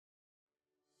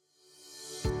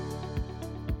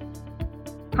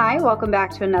Hi, welcome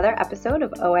back to another episode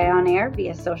of OA On Air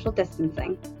via social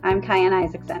distancing. I'm Kyan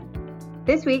Isaacson.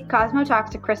 This week, Cosmo talks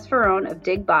to Chris Ferrone of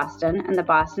Dig Boston and the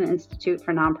Boston Institute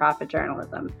for Nonprofit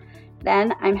Journalism.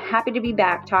 Then, I'm happy to be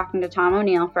back talking to Tom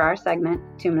O'Neill for our segment,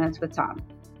 2 Minutes with Tom.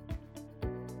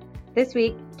 This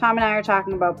week, Tom and I are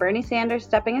talking about Bernie Sanders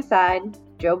stepping aside,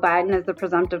 Joe Biden as the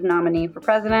presumptive nominee for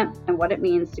president, and what it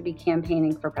means to be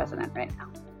campaigning for president right now.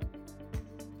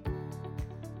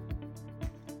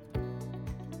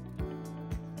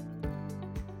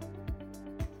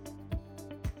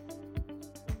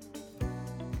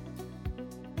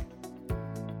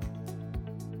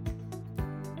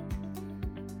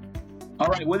 All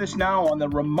right, with us now on the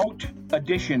remote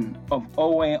edition of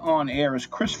OA On Air is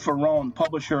Chris Ferrone,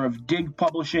 publisher of Dig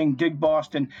Publishing, Dig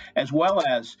Boston, as well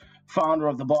as founder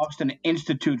of the Boston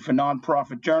Institute for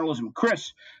Nonprofit Journalism.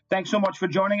 Chris, thanks so much for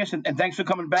joining us, and thanks for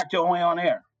coming back to OA On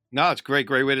Air. No, it's great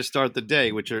way to start the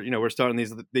day, which are, we're starting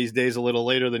these days a little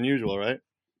later than usual, right?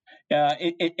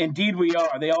 Indeed we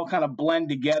are. They all kind of blend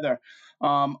together.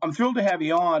 I'm thrilled to have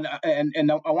you on,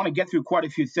 and I want to get through quite a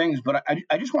few things, but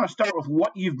I just want to start with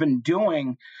what you've been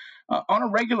doing on a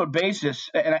regular basis,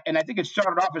 and I think it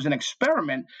started off as an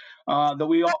experiment that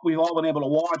we've all been able to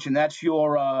watch, and that's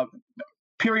your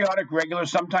periodic, regular,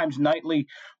 sometimes nightly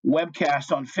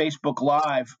webcast on Facebook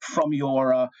Live from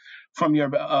your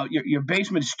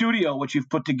basement studio, which you've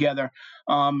put together.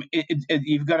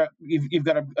 You've got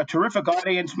a terrific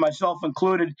audience, myself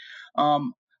included.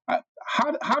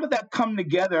 How did that come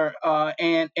together?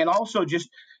 And also just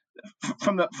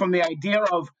from the idea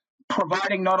of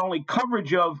providing not only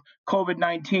coverage of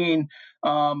COVID-19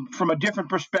 from a different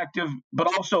perspective, but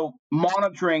also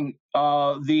monitoring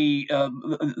the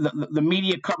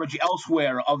media coverage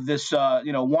elsewhere of this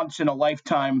once in a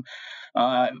lifetime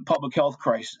public health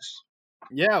crisis.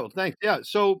 Yeah, well, thanks. Yeah,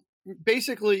 so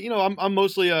basically, I'm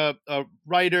mostly a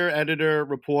writer, editor,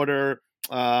 reporter,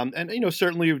 and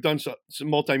certainly you've done some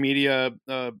multimedia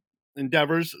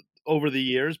endeavors over the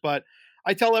years. But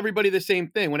I tell everybody the same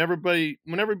thing. Whenever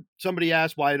somebody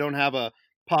asks why I don't have a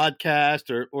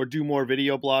podcast or do more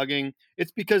video blogging,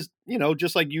 it's because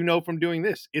just like from doing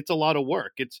this, it's a lot of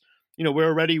work. It's we're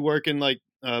already working like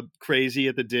crazy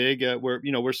at the Dig.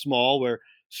 We're small, we're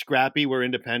scrappy, we're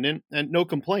independent, and no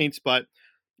complaints. But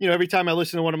every time I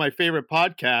listen to one of my favorite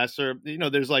podcasts, or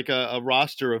there's like a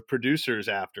roster of producers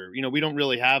after. We don't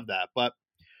really have that. But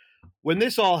when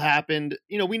this all happened,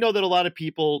 we know that a lot of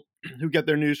people who get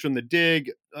their news from the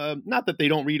Dig, not that they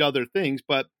don't read other things,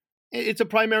 but it's a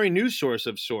primary news source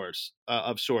of sorts.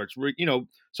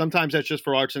 Sometimes that's just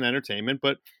for arts and entertainment,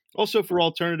 but also for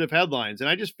alternative headlines. And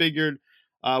I just figured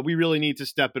we really need to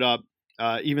step it up,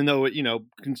 even though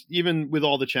even with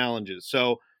all the challenges.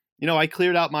 So I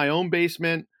cleared out my own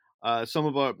basement. Some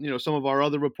of our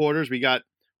other reporters, we got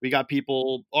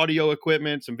people, audio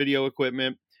equipment, some video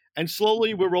equipment, and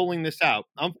slowly we're rolling this out.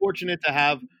 I'm fortunate to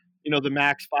have the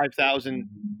max 5,000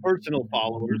 personal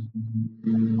followers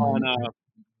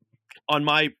on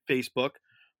my Facebook,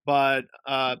 but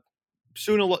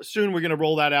soon we're going to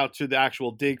roll that out to the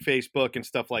actual Dig Facebook and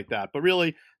stuff like that. But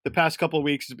really, the past couple of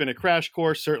weeks has been a crash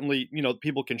course. Certainly,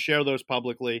 people can share those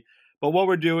publicly. But what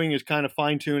we're doing is kind of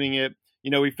fine tuning it.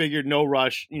 We figured no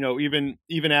rush. Even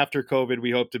after COVID,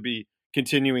 we hope to be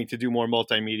continuing to do more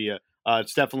multimedia.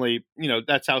 It's definitely,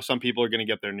 that's how some people are going to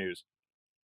get their news.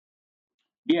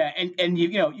 Yeah, and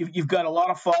you've got a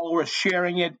lot of followers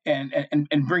sharing it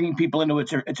and bringing people into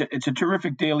it. It's a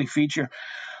terrific daily feature.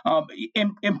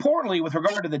 Importantly, with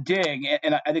regard to the Dig,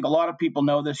 and I think a lot of people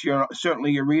know this.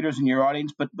 Certainly your readers and your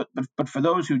audience, but for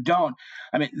those who don't,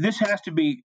 I mean, this has to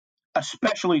be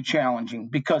especially challenging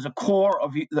because a core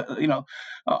of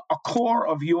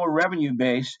your revenue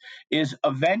base is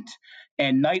event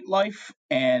and nightlife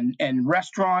and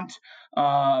restaurant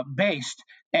based,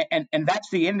 and that's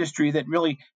the industry that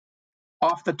really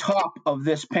off the top of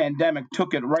this pandemic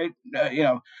took it right,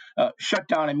 shut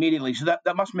down immediately. So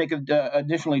that must make it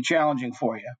additionally challenging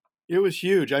for you. It was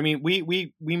huge. I mean,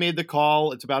 we made the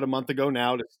call. It's about a month ago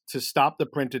now to stop the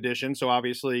print edition. So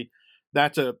obviously,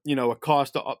 that's a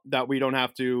cost that we don't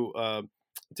have to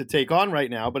take on right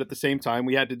now. But at the same time,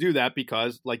 we had to do that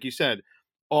because, like you said,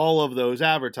 all of those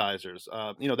advertisers,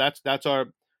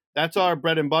 that's our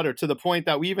bread and butter, to the point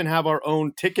that we even have our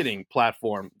own ticketing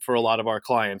platform for a lot of our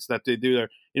clients that they do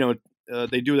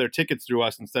their tickets through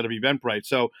us instead of Eventbrite.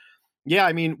 So yeah,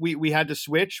 I mean, we had to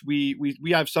switch. We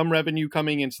have some revenue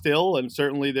coming in still, and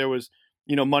certainly there was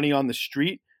money on the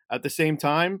street. At the same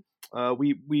time,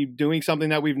 we doing something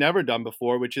that we've never done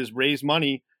before, which is raise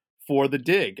money for the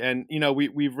Dig. And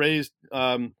we've raised.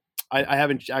 I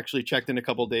haven't actually checked in a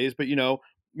couple of days, but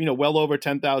well over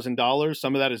 $10,000.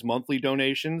 Some of that is monthly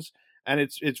donations, and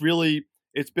it's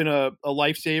been a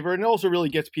lifesaver, and it also really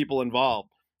gets people involved.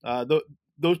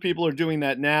 Those people are doing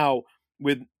that now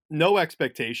with no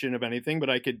expectation of anything, but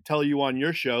I could tell you on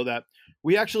your show that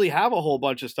we actually have a whole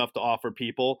bunch of stuff to offer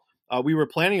people. We were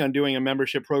planning on doing a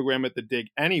membership program at the Dig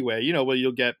anyway, where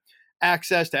you'll get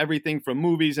access to everything from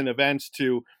movies and events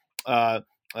to,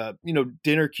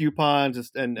 dinner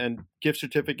coupons and gift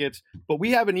certificates. But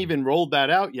we haven't even rolled that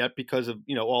out yet because of,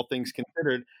 all things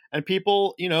considered. And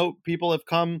people have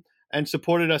come and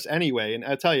supported us anyway. And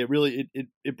I tell you, really,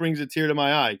 it brings a tear to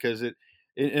my eye because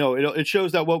it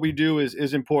shows that what we do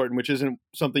is important, which isn't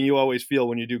something you always feel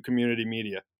when you do community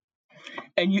media.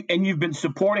 And you've been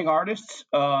supporting artists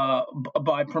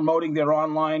by promoting their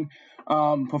online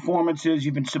performances.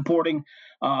 You've been supporting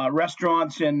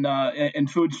restaurants and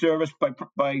food service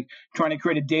by trying to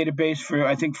create a database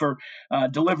for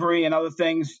delivery and other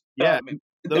things. Yeah,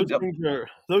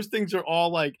 those things are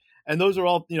all like, and those are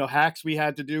all hacks we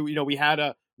had to do. We had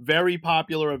a very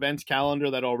popular events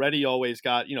calendar that already always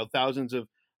got thousands of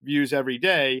views every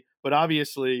day, but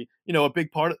obviously a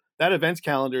big part of that events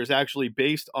calendar is actually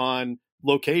based on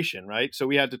location, right? So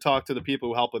we had to talk to the people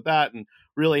who help with that and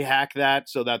really hack that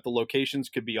so that the locations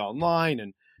could be online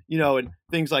and and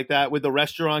things like that. With the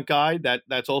restaurant guide,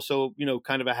 that's also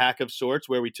kind of a hack of sorts,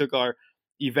 where we took our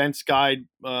events guide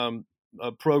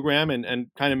program and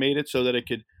kind of made it so that it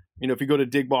could, if you go to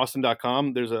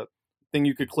digboston.com, there's a thing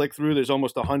you could click through. There's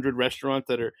almost 100 restaurants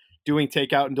that are doing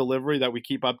takeout and delivery that we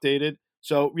keep updated.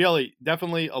 So really,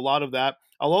 definitely a lot of that.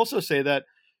 I'll also say that,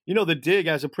 the Dig,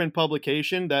 as a print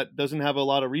publication that doesn't have a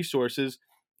lot of resources,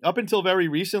 up until very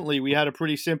recently, we had a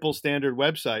pretty simple standard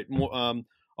website,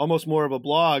 almost more of a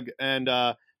blog. And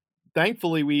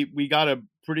thankfully, we got a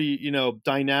pretty,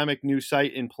 dynamic new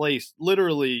site in place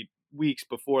literally weeks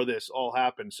before this all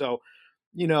happened. So,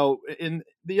 and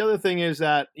the other thing is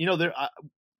that,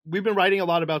 we've been writing a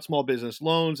lot about small business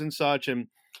loans and such. And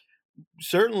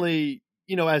certainly,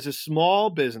 as a small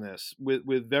business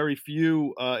with very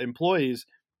few employees,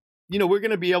 we're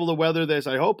going to be able to weather this,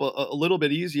 I hope, a little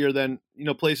bit easier than,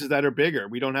 places that are bigger.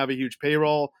 We don't have a huge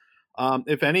payroll.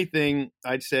 If anything,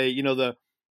 I'd say, the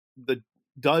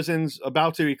dozens,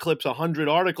 about to eclipse 100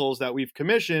 articles that we've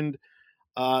commissioned,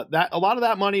 that a lot of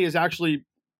that money is actually,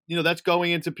 that's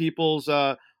going into people's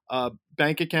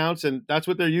bank accounts, and that's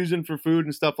what they're using for food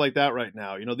and stuff like that right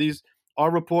now.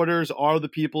 Our reporters are the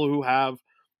people who have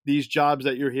these jobs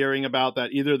that you're hearing about,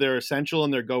 that either they're essential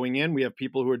and they're going in. We have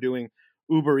people who are doing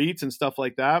Uber Eats and stuff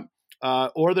like that,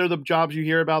 or they're the jobs you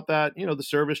hear about, that the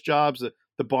service jobs,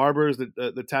 the barbers,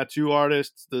 the tattoo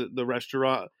artists, the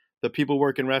restaurant, the people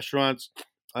work in restaurants,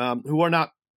 who are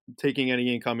not taking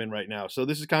any income in right now. So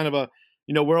this is kind of a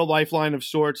we're a lifeline of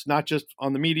sorts, not just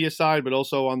on the media side, but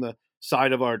also on the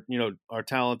side of our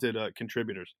talented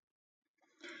contributors.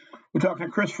 We're talking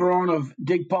to Chris Ferrone of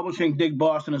Dig Publishing, Dig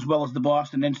Boston, as well as the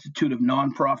Boston Institute of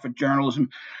Nonprofit Journalism.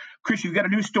 Chris, you've got a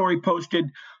new story posted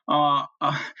that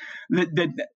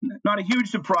not a huge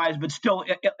surprise, but still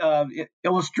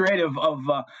illustrative of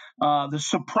the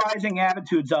surprising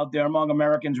attitudes out there among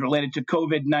Americans related to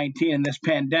COVID-19 and this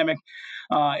pandemic.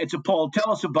 It's a poll.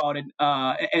 Tell us about it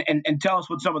and tell us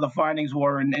what some of the findings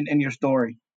were in your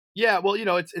story. Yeah, well,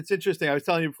 it's interesting. I was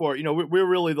telling you before, we're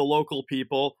really the local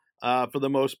people for the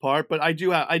most part, but I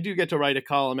do get to write a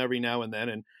column every now and then.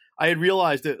 And I had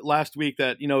realized it last week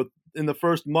that, in the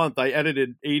first month, I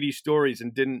edited 80 stories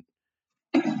and didn't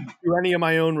do any of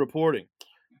my own reporting.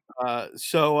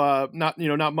 So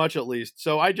not much, at least.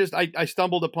 So I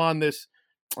stumbled upon this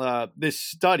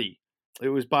study. It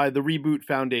was by the Reboot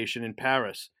Foundation in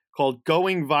Paris, called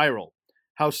 "Going Viral: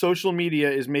 How Social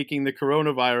Media is Making the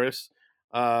Coronavirus,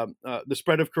 the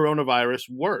Spread of Coronavirus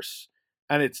Worse."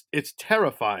 And it's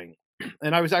terrifying.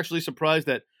 And I was actually surprised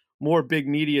that more big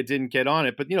media didn't get on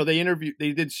it. But,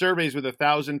 they did surveys with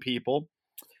 1,000 people,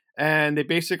 and they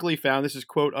basically found, this is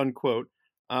quote unquote,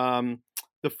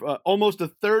 almost a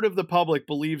third of the public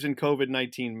believes in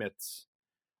COVID-19 myths.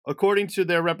 According to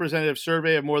their representative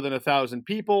survey of more than 1,000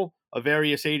 people of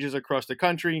various ages across the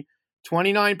country,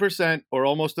 29%, or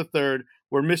almost a third,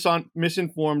 were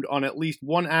misinformed on at least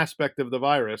one aspect of the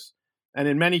virus. And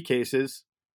in many cases,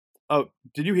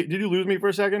 did you lose me for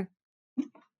a second?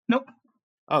 Nope.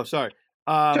 Oh, sorry.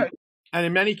 Sorry. And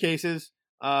in many cases,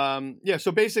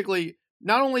 so basically,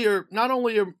 not only are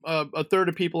a third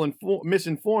of people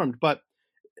misinformed, but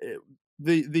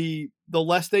the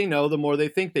less they know, the more they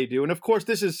think they do. And of course,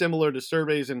 this is similar to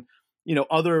surveys and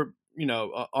other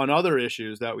on other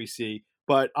issues that we see.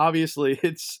 But obviously,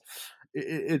 it's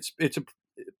a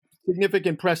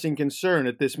significant pressing concern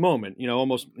at this moment.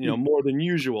 Almost more than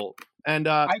usual. And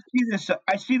I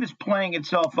see this playing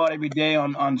itself out every day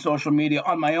on social media,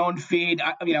 on my own feed.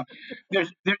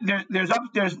 There's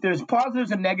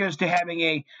positives and negatives to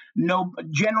having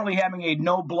generally having a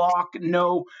no block,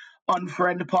 no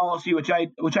unfriend policy, which I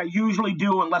usually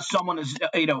do unless someone is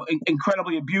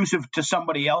incredibly abusive to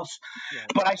somebody else. Right.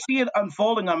 But I see it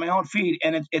unfolding on my own feed,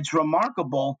 and it's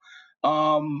remarkable.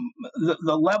 The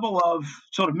level of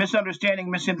sort of misunderstanding,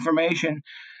 misinformation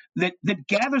that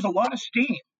gathers a lot of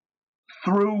steam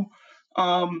through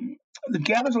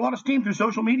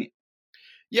social media.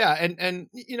 Yeah, and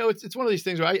it's one of these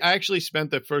things where I actually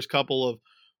spent the first couple of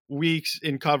weeks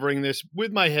in covering this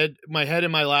with my head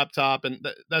in my laptop, and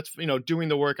that's doing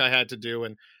the work I had to do.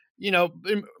 And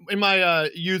in my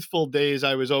youthful days,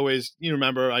 I was always,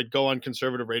 remember, I'd go on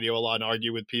conservative radio a lot and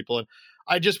argue with people, and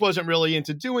I just wasn't really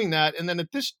into doing that. And then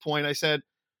at this point, I said,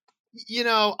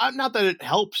 I'm not that it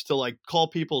helps to like call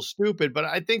people stupid, but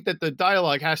I think that the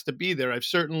dialogue has to be there. I've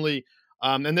certainly,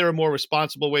 and there are more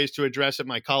responsible ways to address it.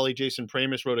 My colleague Jason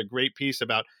Pramis wrote a great piece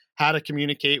about how to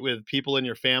communicate with people in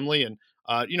your family and,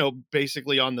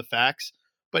 basically on the facts.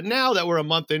 But now that we're a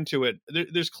month into it,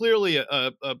 there's clearly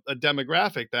a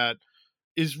demographic that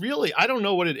is really, I don't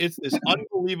know what it is, this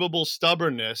unbelievable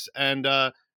stubbornness, and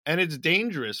it's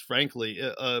dangerous, frankly.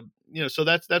 So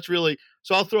that's really,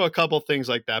 so I'll throw a couple things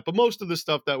like that. But most of the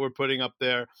stuff that we're putting up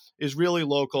there is really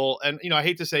local. And, I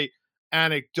hate to say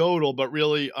anecdotal, but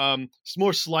really it's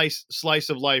more slice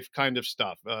of life kind of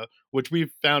stuff, which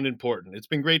we've found important. It's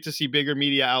been great to see bigger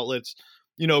media outlets,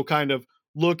 kind of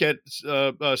look at,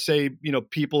 say,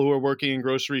 people who are working in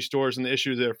grocery stores and the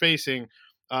issues they're facing.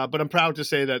 But I'm proud to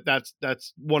say that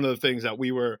that's one of the things that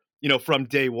we were, from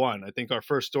day one. I think our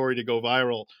first story to go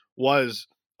viral was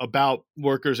about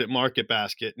workers at Market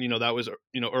Basket. That was,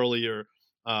 earlier,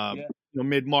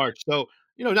 mid-March. So,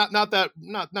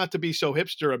 not to be so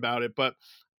hipster about it, but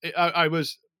I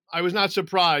was not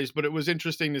surprised, but it was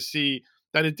interesting to see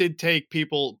that it did take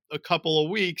people a couple of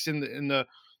weeks in the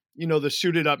the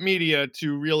suited up media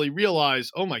to really realize,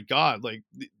 oh my God, like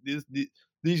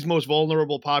these most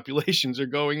vulnerable populations are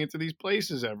going into these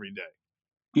places every day.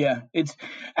 Yeah,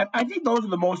 I think those are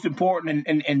the most important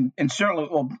and certainly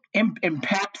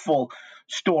impactful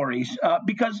stories,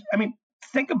 because, I mean,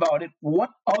 think about it. What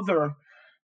other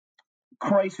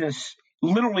crisis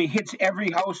literally hits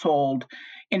every household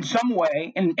in some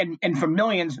way, and for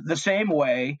millions the same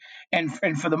way, and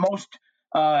for the most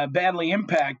badly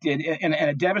impacted in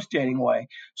a devastating way.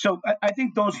 So I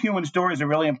think those human stories are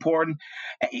really important.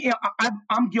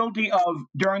 I'm guilty of,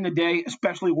 during the day,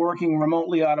 especially working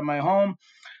remotely out of my home,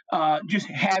 just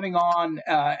having on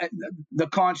the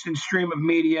constant stream of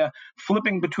media,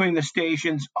 flipping between the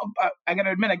stations. I got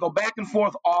to admit, I go back and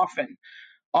forth often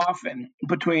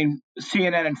between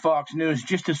CNN and Fox News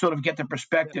just to sort of get the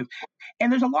perspective. And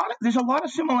there's a lot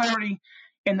of similarity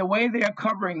in the way they are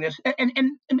covering this. And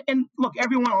look,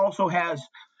 everyone also has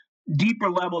deeper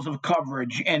levels of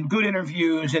coverage and good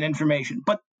interviews and information.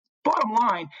 But bottom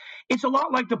line, it's a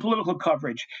lot like the political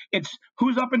coverage. It's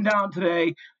who's up and down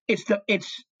today. It's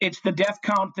the death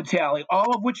count, the tally,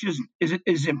 all of which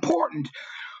is important.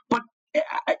 But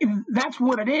that's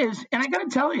what it is. And I got to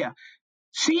tell you,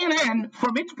 CNN,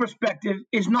 from its perspective,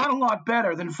 is not a lot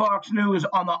better than Fox News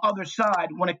on the other side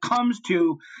when it comes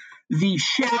to the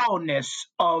shallowness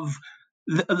of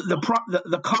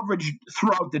the coverage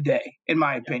throughout the day, in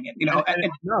my opinion. No,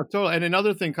 totally. And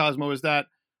another thing, Cosmo, is that,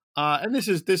 and this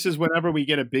is whenever we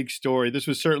get a big story. This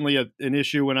was certainly an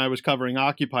issue when I was covering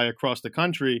Occupy across the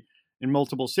country in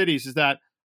multiple cities. Is that,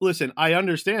 listen, I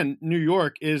understand New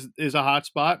York is a hot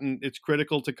spot and it's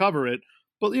critical to cover it.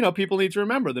 But, people need to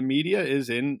remember the media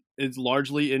is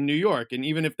largely in New York. And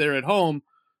even if they're at home,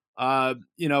 and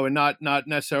not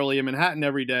necessarily in Manhattan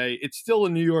every day, it's still a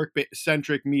New York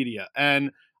centric media. And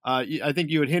I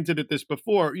think you had hinted at this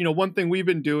before. One thing we've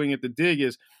been doing at the Dig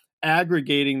is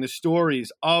aggregating the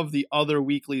stories of the other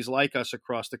weeklies like us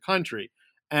across the country.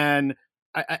 And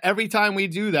every time we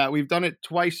do that, we've done it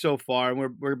twice so far,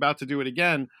 and we're about to do it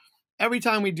again. Every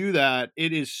time we do that,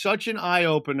 it is such an eye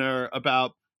opener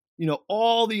about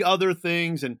all the other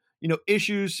things and,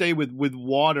 issues, say with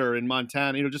water in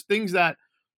Montana, just things that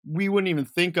we wouldn't even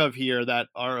think of here that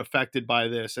are affected by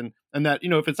this. And that,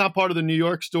 if it's not part of the New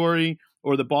York story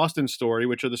or the Boston story,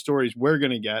 which are the stories we're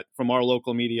going to get from our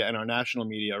local media and our national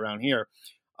media around here,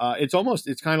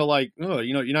 it's kind of like,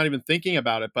 you're not even thinking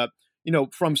about it. But,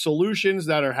 from solutions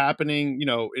that are happening,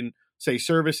 in, say,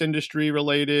 service industry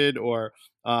related or,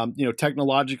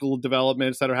 technological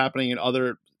developments that are happening in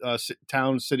other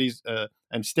towns, cities,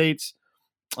 and states.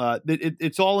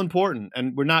 It's all important,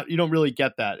 and you don't really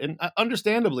get that. And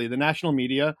understandably, the national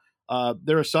media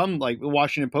There are some, like the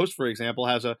Washington Post, for example,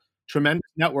 has a tremendous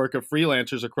network of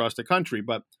freelancers across the country,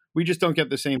 but we just don't get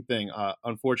the same thing,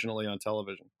 unfortunately, on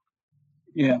television.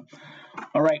 Yeah.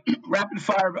 All right. Rapid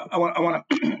fire. I want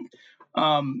to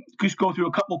just go through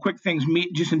a couple quick things,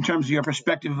 just in terms of your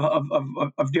perspective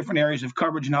of different areas of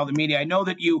coverage and how the media. I know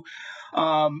that you've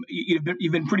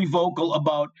been pretty vocal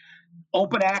about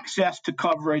open access to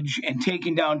coverage and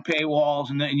taking down paywalls,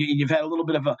 and then you've had a little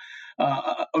bit of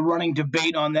a running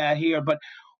debate on that here. But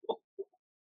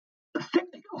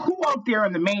who out there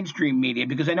in the mainstream media,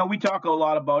 because I know we talk a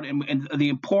lot about and the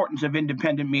importance of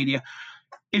independent media,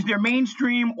 is there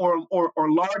mainstream or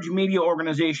large media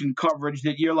organization coverage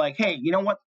that you're like, hey, you know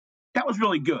what, that was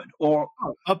really good? Or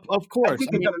of course, I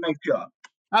think they've done a nice job.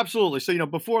 Absolutely. So,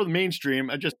 before the mainstream,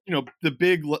 I just,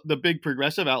 the big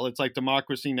progressive outlets like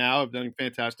Democracy Now! Have done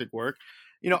fantastic work.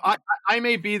 I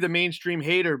may be the mainstream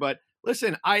hater, but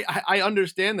listen, I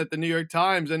understand that the New York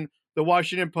Times and the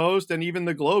Washington Post and even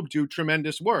the Globe do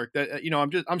tremendous work. That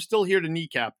I'm still here to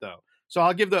kneecap though. So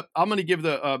I'm going to give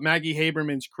the Maggie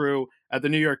Haberman's crew at the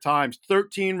New York Times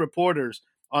 13 reporters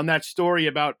on that story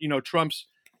about Trump's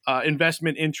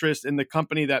investment interest in the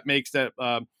company that makes that.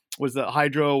 Was the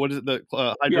hydro? What is it? The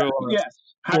hydro? Yes,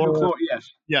 hydrochlor.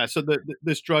 Yes. Yeah. So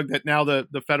this drug that now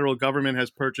the federal government has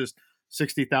purchased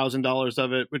 $60,000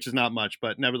 of it, which is not much,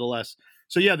 but nevertheless.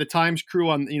 So yeah, the Times crew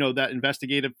on that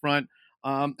investigative front,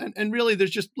 and really, there's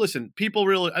just people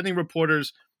really. I think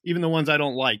reporters, even the ones I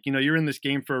don't like, you're in this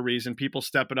game for a reason. People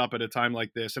step it up at a time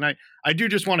like this, and I do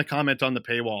just want to comment on the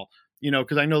paywall,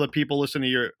 because I know that people listen to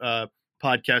your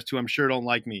podcast who I'm sure don't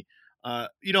like me. I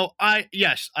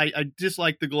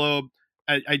dislike the Globe.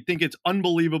 I think it's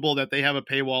unbelievable that they have a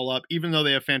paywall up, even though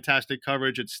they have fantastic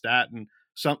coverage at Stat and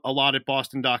a lot at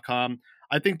Boston.com.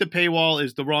 I think the paywall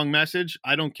is the wrong message.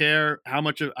 I don't care how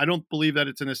much I don't believe that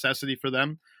it's a necessity for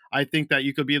them. I think that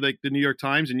you could be like the New York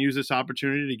Times and use this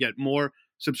opportunity to get more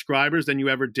subscribers than you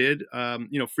ever did,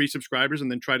 free subscribers,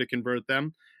 and then try to convert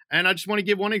them. And I just want to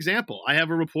give one example. I have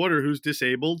a reporter who's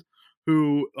disabled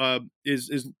who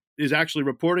is actually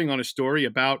reporting on a story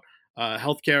about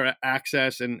healthcare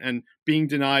access and being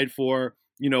denied for,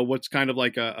 what's kind of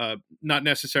like a not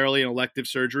necessarily an elective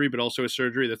surgery, but also a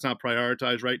surgery that's not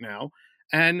prioritized right now.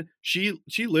 And she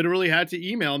literally had to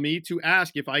email me to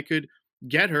ask if I could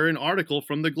get her an article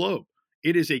from the Globe.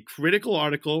 It is a critical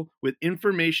article with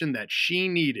information that she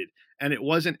needed, and it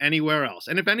wasn't anywhere else.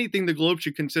 And if anything, the Globe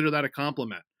should consider that a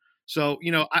compliment. So,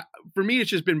 for me,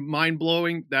 it's just been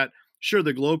mind-blowing that, sure,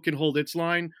 the Globe can hold its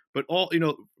line, but all,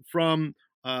 from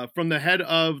the head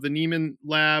of the Neiman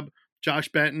Lab, Josh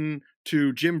Benton,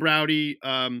 to Jim Braude,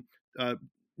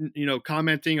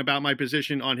 commenting about my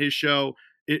position on his show,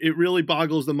 it really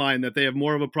boggles the mind that they have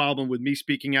more of a problem with me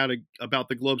speaking out about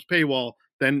the Globe's paywall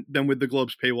than with the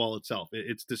Globe's paywall itself.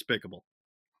 It's despicable.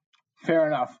 Fair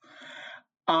enough.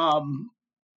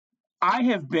 I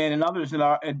have been, and others that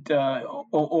are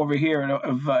over here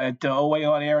at OA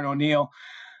On Air and O'Neill,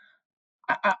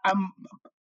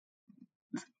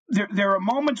 there are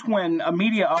moments when a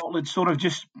media outlet sort of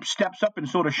just steps up and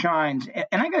sort of shines.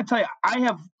 And I got to tell you, I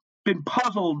have been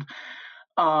puzzled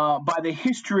by the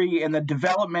history and the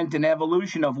development and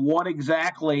evolution of what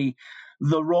exactly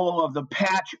the role of the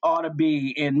Patch ought to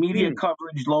be in media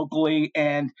coverage locally.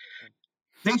 And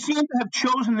they seem to have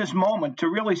chosen this moment to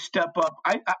really step up.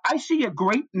 I see a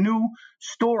great new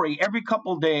story every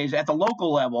couple of days at the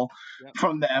local level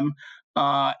from them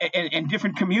and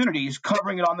different communities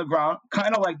covering it on the ground,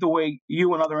 kind of like the way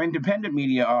you and other independent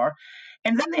media are.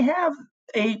 And then they have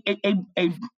a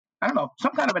I don't know,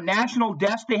 some kind of a national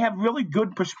desk. They have really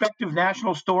good perspective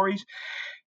national stories.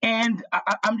 And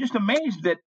I'm just amazed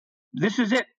that this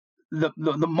is it. The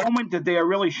moment that they are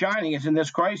really shining is in this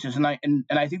crisis, and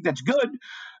I think that's good.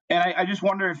 And I just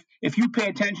wonder if you pay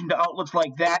attention to outlets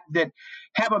like that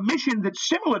have a mission that's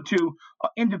similar to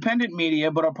independent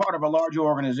media, but are part of a larger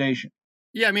organization.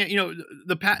 Yeah, I mean,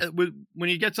 when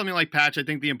you get something like Patch, I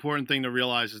think the important thing to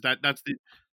realize is that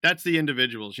that's the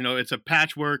individuals. It's a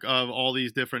patchwork of all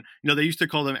these different. They used to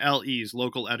call them LEs,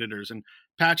 local editors, and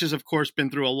Patch has, of course, been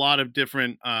through a lot of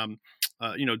different,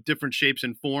 different shapes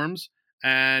and forms.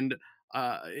 And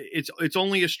it's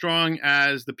only as strong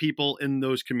as the people in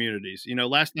those communities.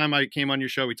 Last time I came on your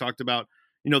show, we talked about,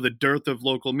 the dearth of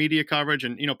local media coverage.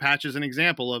 And, Patch is an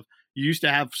example of, you used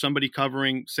to have somebody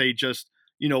covering, say, just,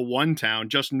 one town,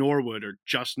 just Norwood or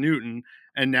just Newton.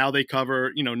 And now they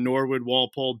cover, Norwood,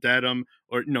 Walpole, Dedham,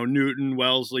 or, Newton,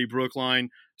 Wellesley,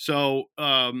 Brookline. So,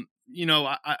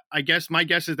 I guess my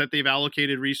guess is that they've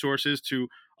allocated resources to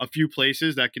a few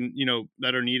places that can,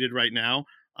 that are needed right now.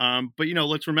 But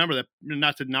let's remember that,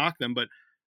 not to knock them, but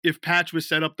if Patch was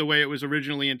set up the way it was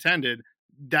originally intended,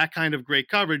 that kind of great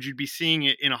coverage, you'd be seeing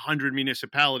it in 100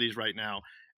 municipalities right now.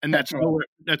 And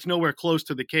that's nowhere close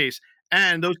to the case.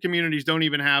 And those communities don't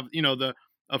even have,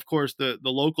 of course, the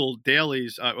local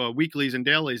dailies, weeklies and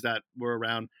dailies that were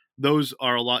around. Those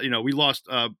are a lot. We lost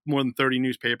more than 30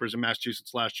 newspapers in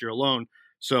Massachusetts last year alone.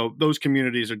 So those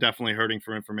communities are definitely hurting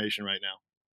for information right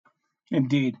now.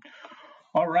 Indeed.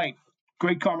 All right.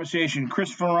 Great conversation.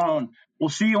 Chris Ferrone. We'll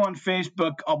see you on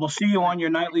Facebook. We'll see you on your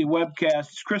nightly webcast.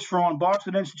 It's Chris Ferrone,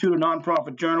 Boston Institute of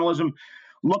Nonprofit Journalism.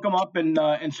 Look them up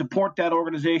and support that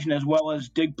organization as well as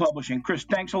Dig Publishing. Chris,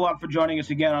 thanks a lot for joining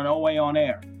us again on OA On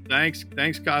Air. Thanks,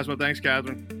 Cosmo. Thanks,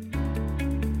 Catherine.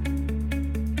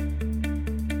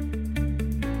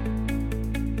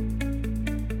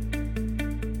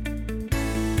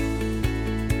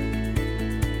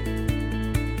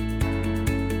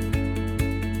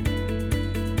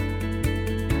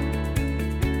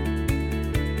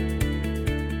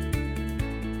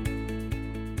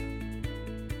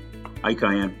 Hi,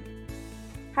 Cayenne.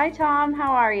 Hi, Tom.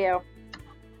 How are you?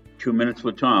 2 minutes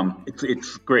with Tom.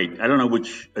 It's great. I don't know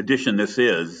which edition this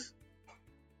is.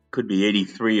 Could be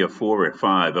 83 or 4 or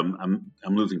 5. I'm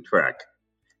losing track.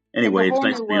 Anyway, it's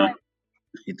nice to be on.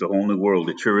 It's a whole new world.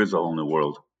 It sure is a whole new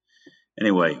world.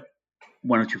 Anyway,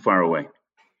 why don't you fire away?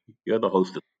 You're the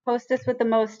hostess. Hostess with the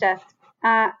mostest.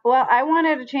 Well, I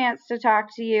wanted a chance to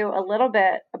talk to you a little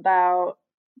bit about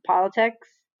politics,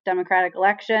 Democratic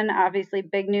election. Obviously,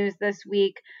 big news this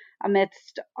week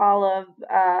amidst all of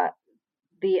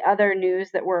the other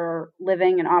news that we're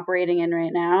living and operating in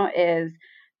right now is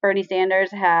Bernie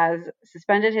Sanders has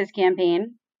suspended his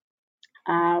campaign,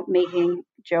 making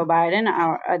Joe Biden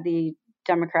the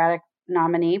Democratic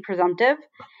nominee presumptive.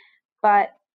 But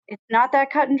it's not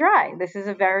that cut and dry. This is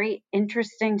a very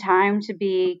interesting time to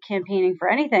be campaigning for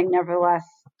anything, nevertheless,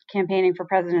 campaigning for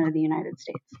president of the United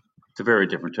States. It's a very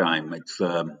different time. It's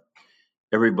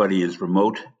everybody is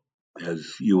remote,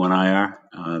 as you and I are,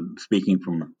 speaking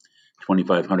from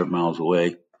 2,500 miles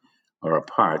away or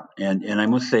apart. And I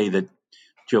must say that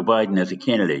Joe Biden as a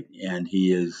candidate, and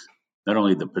he is not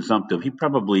only the presumptive, he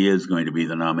probably is going to be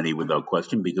the nominee without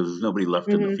question because there's nobody left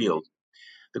in the field.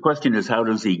 The question is, how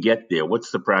does he get there?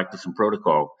 What's the practice and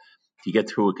protocol to get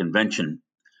through a convention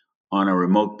on a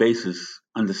remote basis,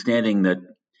 understanding that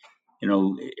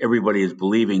everybody is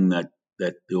believing that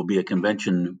there will be a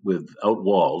convention without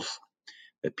walls,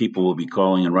 that people will be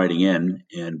calling and writing in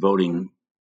and voting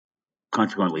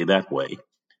consequently that way.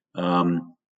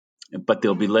 But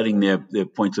they'll be letting their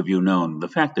points of view known. The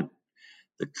fact that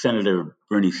Senator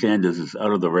Bernie Sanders is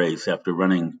out of the race after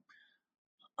running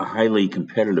a highly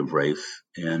competitive race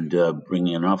and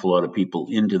bringing an awful lot of people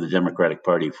into the Democratic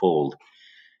Party fold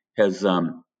has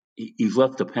he's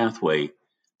left a pathway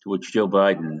to which Joe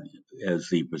Biden, as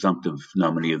the presumptive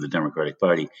nominee of the Democratic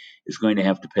Party, is going to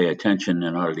have to pay attention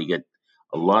in order to get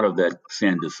a lot of that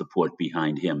Sanders support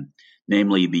behind him,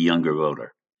 namely the younger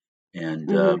voter.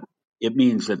 And it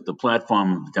means that the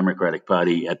platform of the Democratic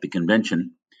Party at the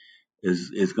convention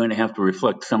is going to have to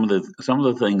reflect some of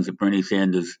the things that Bernie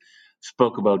Sanders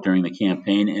spoke about during the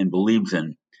campaign and believes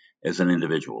in as an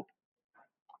individual.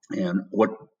 And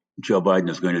what Joe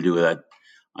Biden is going to do with that,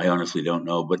 I honestly don't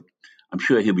know, but I'm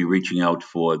sure he'll be reaching out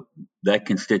for that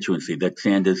constituency, that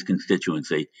Sanders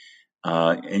constituency,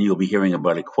 and you'll be hearing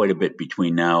about it quite a bit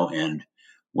between now and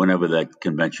whenever that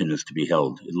convention is to be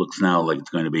held. It looks now like it's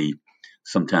going to be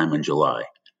sometime in July.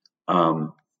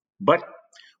 But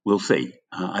we'll see.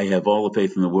 I have all the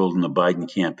faith in the world in the Biden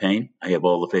campaign. I have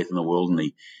all the faith in the world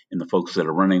in the folks that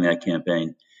are running that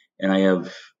campaign. And I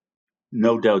have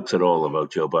no doubts at all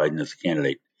about Joe Biden as a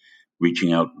candidate,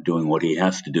 reaching out, doing what he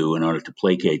has to do in order to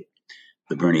placate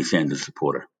the Bernie Sanders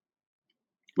supporter,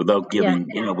 without giving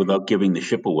the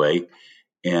ship away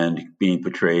and being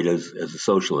portrayed as a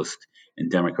socialist in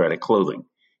Democratic clothing.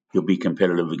 He'll be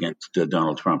competitive against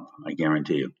Donald Trump, I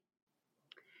guarantee you.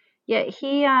 Yeah,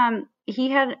 he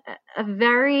had a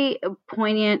very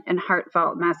poignant and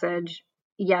heartfelt message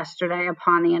yesterday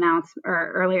upon the announcement,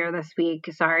 or earlier this week,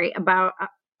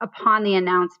 upon the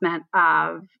announcement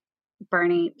of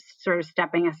Bernie sort of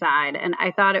stepping aside. And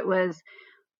I thought it was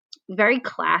very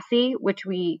classy, which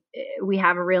we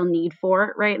have a real need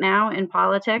for right now in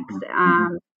politics.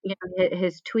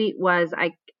 His tweet was,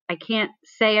 I can't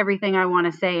say everything I want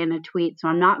to say in a tweet, so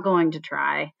I'm not going to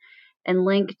try, and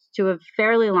linked to a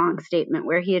fairly long statement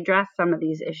where he addressed some of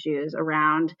these issues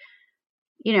around,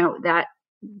 that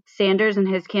Sanders and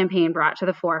his campaign brought to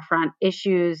the forefront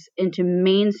issues into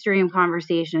mainstream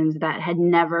conversations that had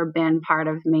never been part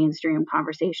of mainstream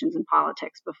conversations in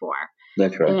politics before.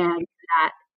 That's right. And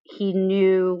that he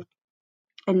knew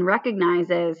and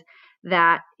recognizes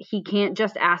that he can't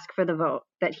just ask for the vote,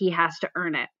 that he has to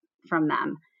earn it from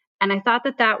them. And I thought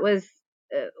that was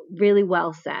really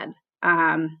well said,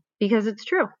 because it's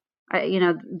true.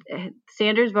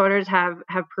 Sanders voters have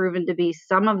proven to be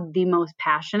some of the most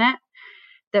passionate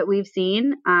that we've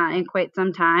seen in quite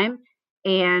some time.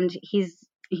 And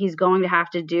he's going to have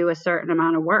to do a certain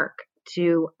amount of work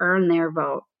to earn their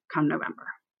vote come November.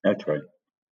 That's right.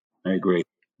 I agree.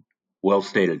 Well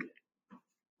stated.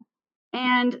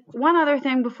 And one other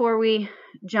thing before we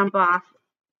jump off,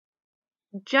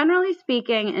 generally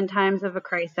speaking, in times of a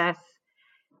crisis,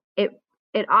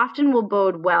 it often will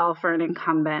bode well for an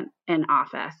incumbent in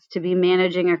office to be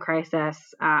managing a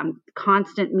crisis,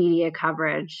 constant media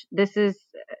coverage. This is,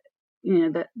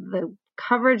 the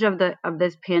coverage of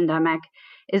this pandemic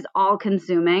is all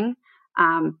consuming.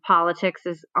 Politics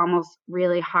is almost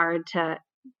really hard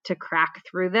to crack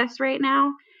through this right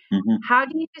now. Mm-hmm. How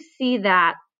do you see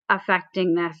that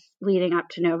affecting this leading up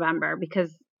to November?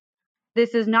 Because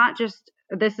this is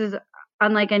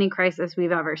unlike any crisis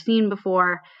we've ever seen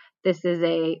before. This is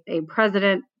a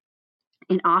president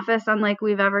in office unlike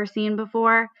we've ever seen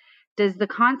before. Does the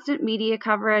constant media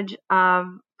coverage of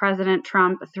President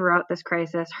Trump throughout this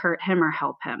crisis hurt him or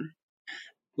help him?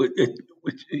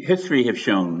 History has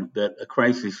shown that a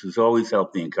crisis has always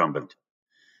helped the incumbent.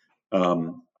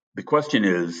 The question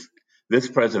is, this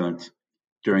president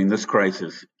during this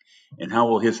crisis, and how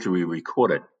will history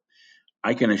record it?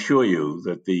 I can assure you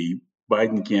that the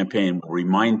Biden campaign will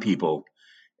remind people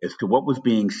as to what was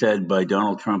being said by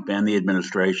Donald Trump and the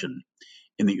administration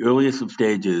in the earliest of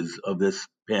stages of this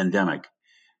pandemic,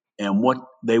 and what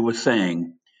they were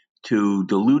saying to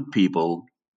delude people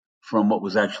from what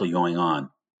was actually going on.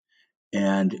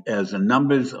 And as the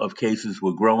numbers of cases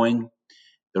were growing,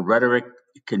 the rhetoric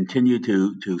continued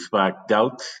to spark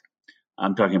doubts.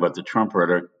 I'm talking about the Trump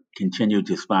rhetoric continued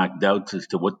to spark doubts as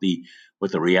to what the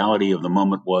reality of the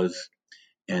moment was.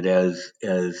 And as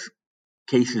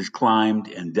cases climbed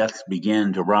and deaths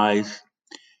began to rise,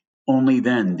 only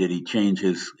then did he change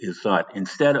his thought.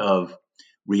 Instead of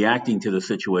reacting to the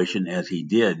situation as he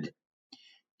did,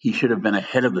 he should have been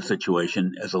ahead of the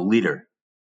situation as a leader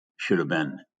should have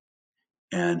been.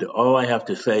 And all I have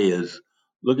to say is,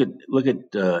 look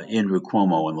at Andrew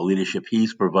Cuomo and the leadership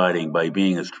he's providing by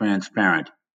being as transparent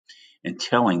and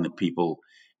telling the people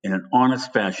in an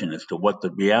honest fashion as to what the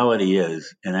reality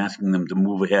is and asking them to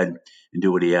move ahead and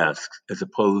do what he asks, as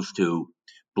opposed to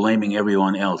blaming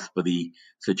everyone else for the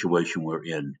situation we're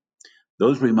in.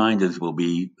 Those reminders will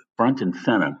be front and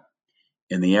center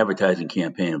in the advertising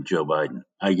campaign of Joe Biden.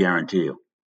 I guarantee you.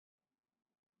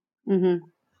 Mm-hmm.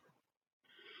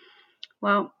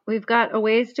 Well, we've got a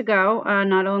ways to go,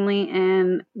 not only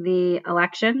in the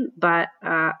election, but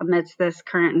amidst this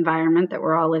current environment that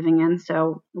we're all living in.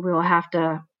 So we will have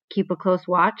to keep a close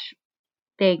watch.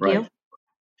 Thank you.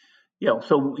 Yeah,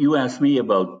 so you asked me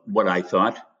about what I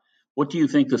thought. What do you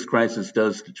think this crisis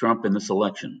does to Trump in this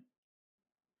election?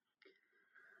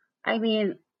 I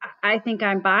mean, I think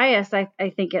I'm biased. I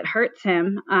think it hurts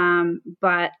him,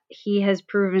 but he has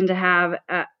proven to have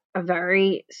a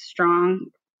very strong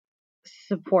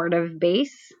supportive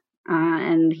base,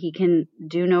 and he can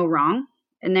do no wrong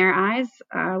in their eyes.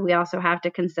 We also have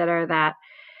to consider that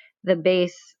the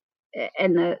base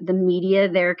and the media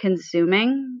they're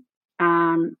consuming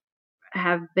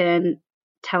have been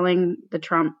telling the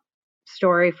Trump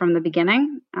story from the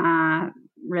beginning,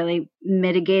 really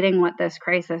mitigating what this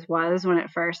crisis was when it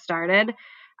first started,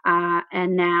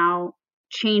 and now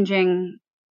changing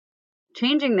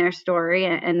their story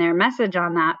and their message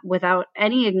on that without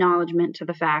any acknowledgement to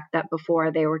the fact that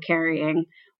before they were carrying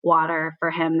water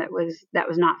for him that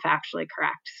was not factually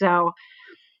correct. So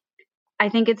I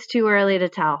think it's too early to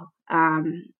tell.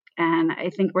 And I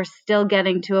think we're still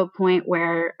getting to a point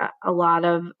where a lot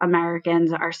of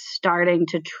Americans are starting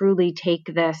to truly take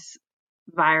this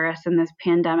virus and this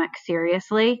pandemic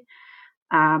seriously.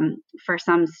 For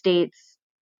some states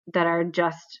that are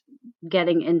just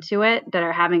getting into it, that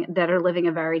are living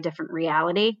a very different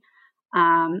reality,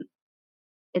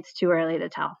 it's too early to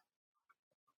tell.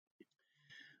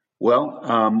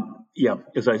 Well, yeah,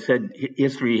 as I said,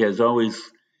 history has always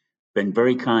been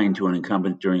very kind to an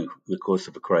incumbent during the course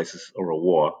of a crisis or a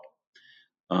war.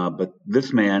 But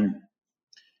this man,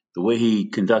 the way he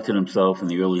conducted himself in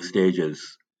the early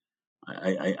stages,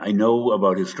 I know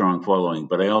about his strong following,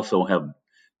 but I also have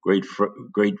great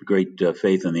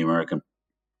faith in the American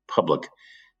public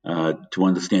to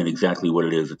understand exactly what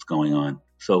it is that's going on.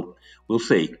 So we'll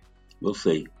see.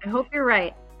 I hope you're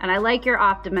right. And I like your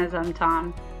optimism,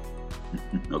 Tom.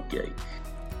 Okay.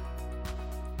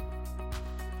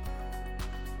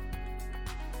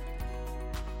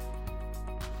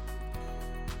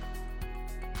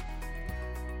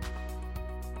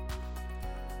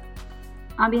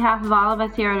 On behalf of all of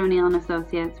us here at O'Neill &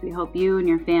 Associates, we hope you and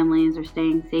your families are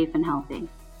staying safe and healthy.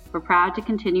 We're proud to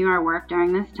continue our work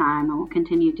during this time, and we'll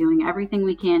continue doing everything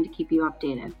we can to keep you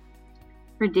updated.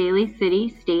 For daily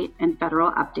city, state, and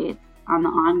federal updates on the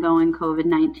ongoing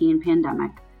COVID-19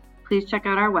 pandemic, please check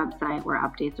out our website where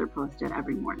updates are posted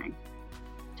every morning.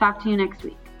 Talk to you next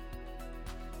week.